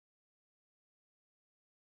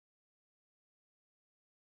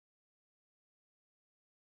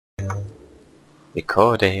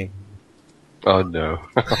Recording. Oh no.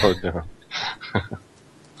 Oh no.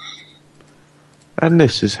 And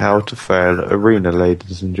this is how to fail at arena,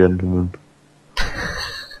 ladies and gentlemen.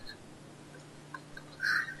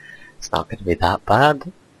 It's not going to be that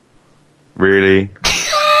bad. Really?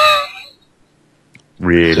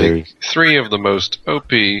 Really? Take 3 of the most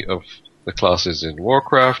OP of the classes in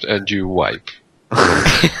Warcraft and you wipe.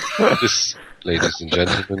 This, ladies and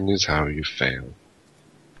gentlemen, is how you fail.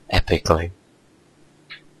 Epically.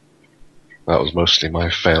 That was mostly my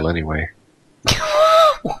fail anyway.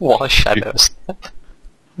 What a shadow step.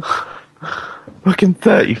 Fucking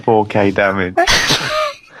 34k damage.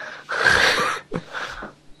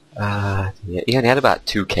 Yeah, he only had about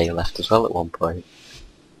 2k left as well at one point.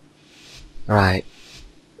 Right.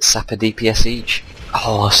 Sap a DPS each.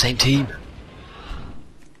 Oh, same team.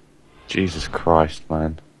 Jesus Christ,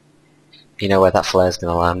 man. You know where that flare's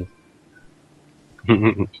gonna land.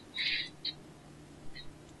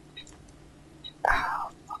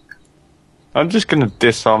 I'm just gonna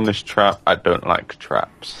disarm this trap. I don't like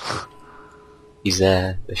traps. He's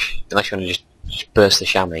there. Unless you want to just burst the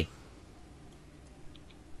chamois.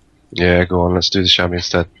 Yeah, go on, let's do the chamois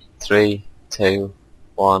instead. 3, 2,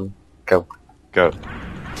 1, go. Go.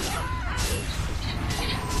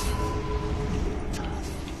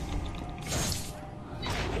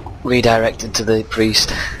 Redirected to the priest.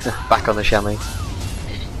 Back on the chamois.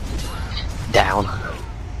 Down.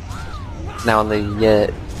 Now on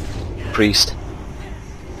the priest.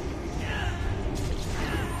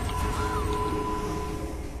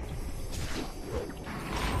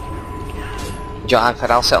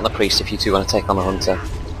 I'll sit on the priest if you two want to take on the hunter.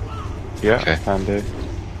 Yeah, Okay. can do.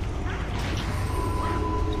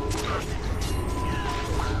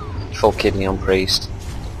 Full kidney on priest.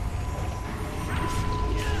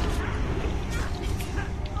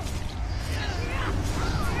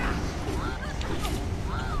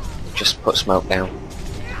 Just put smoke down.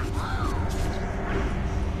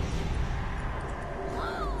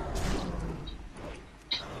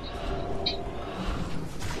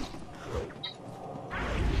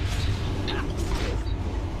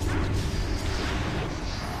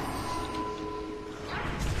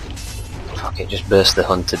 Fuck it, just burst the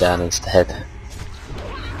hunter down instead.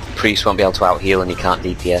 Priest won't be able to out heal and he can't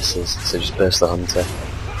DPS us, so just burst the hunter.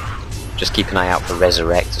 Just keep an eye out for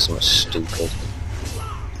resurrect or something stupid.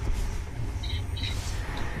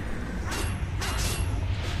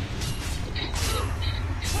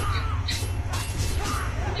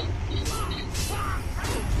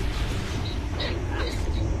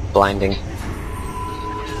 Blinding.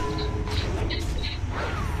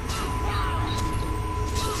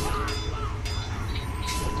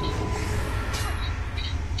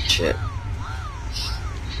 Shit.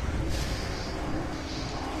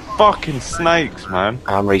 Fucking snakes, man.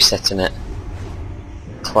 I'm resetting it.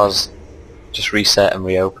 Close. Just reset and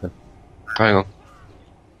reopen. Hang on.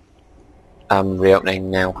 I'm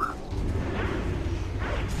reopening now.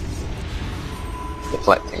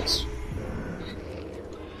 Deflectings.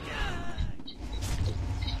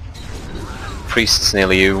 Priest's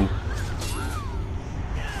nearly oom.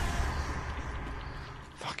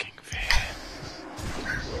 Fucking fear.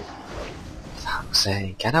 Fuck's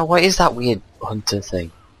sake. I know, what is that weird hunter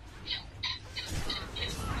thing?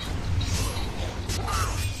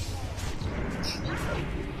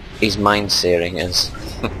 He's mind searing us.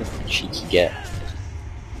 Cheeky get.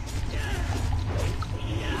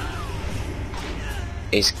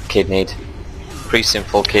 He's kidneyed. Priest in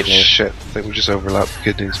full kidney. Shit, I think we just overlapped the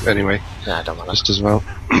kidneys. Anyway, Nah, I don't want just as well.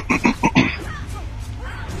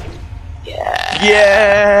 Yeah.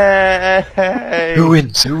 Yeah. Who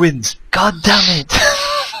wins? Who wins? God damn it!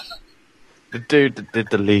 The dude that did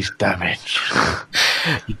the least damage.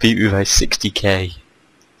 You beat me by 60k.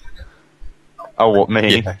 Oh, what,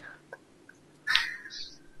 me? Yeah.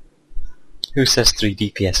 Who says 3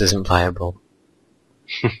 DPS isn't viable?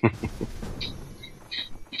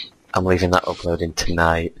 I'm leaving that uploading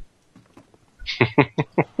tonight.